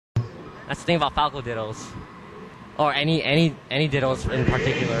That's the thing about Falco diddles. Or any diddles in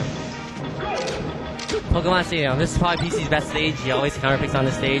particular. Pokemon Stadium. This is probably PC's best stage. He always counterpicks on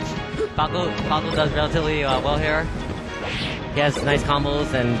this stage. Falco does relatively well here. He has nice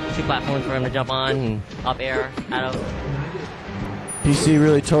combos and 2 platforms for him to jump on and up air out of. PC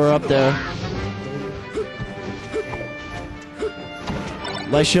really tore up there.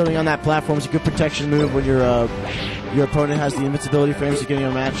 Light shielding on that platform is a good protection move when your opponent has the invincibility frames to getting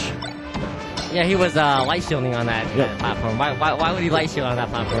a match. Yeah, he was light shielding on that platform. Why would he light shield on that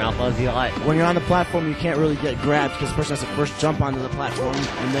platform, Alpha? Is he light? When you're on the platform, you can't really get grabbed because the person has to first jump onto the platform,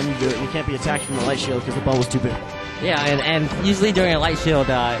 and then you can't be attacked from the light shield because the bubble's too big. Yeah, and usually during a light shield,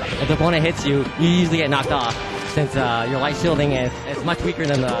 if the opponent hits you, you usually get knocked off since your light shielding is much weaker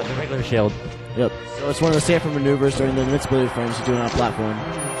than the regular shield. Yep. So it's one of the safer maneuvers during the invincibility frames to do it on a platform.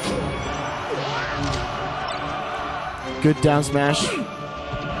 Good down smash.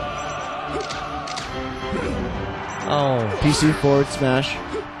 Oh. PC forward smash.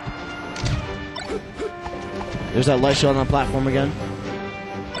 There's that light shield on the platform again.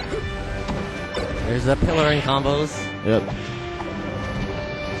 There's the pillar in combos. Yep.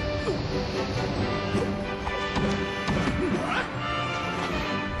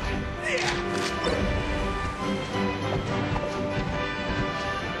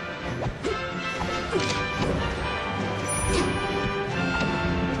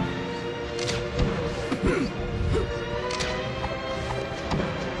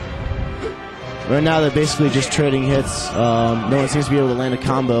 Right now they're basically just trading hits. No one seems to be able to land a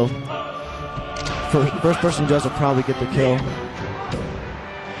combo. First person who does will probably get the kill.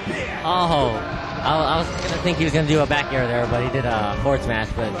 Oh, I was gonna think he was gonna do a back air there, but he did a forward smash,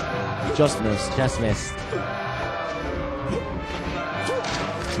 but just missed. Just missed.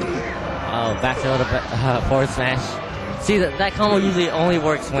 Oh, back throw to forward smash. See, that combo usually only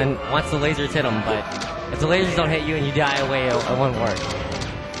works once the lasers hit him, but if the lasers don't hit you and you die away, it won't work.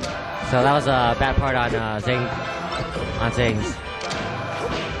 So that was a bad part on Zang's.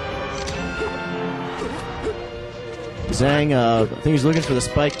 Zang, I think he's looking for the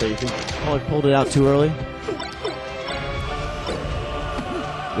spike, but he probably pulled it out too early.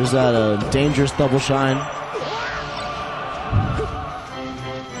 There's that dangerous double shine.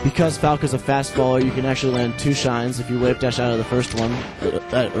 Because Falco's a fast faller, you can actually land 2 shines if you wave dash out of the first one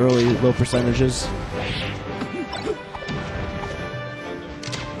at early low percentages.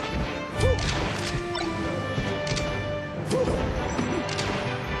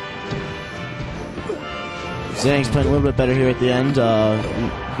 Zang's playing a little bit better here at the end. Oh,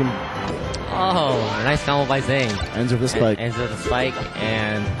 nice combo by Zang. Ends with the spike. Ends with the spike,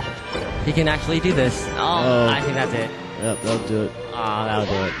 and he can actually do this. Oh, I think that's it. Yep, that'll do it. Oh, that'll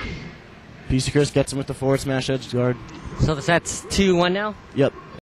do it. PC Chris gets him with the forward smash edge guard. So the set's 2-1 now? Yep.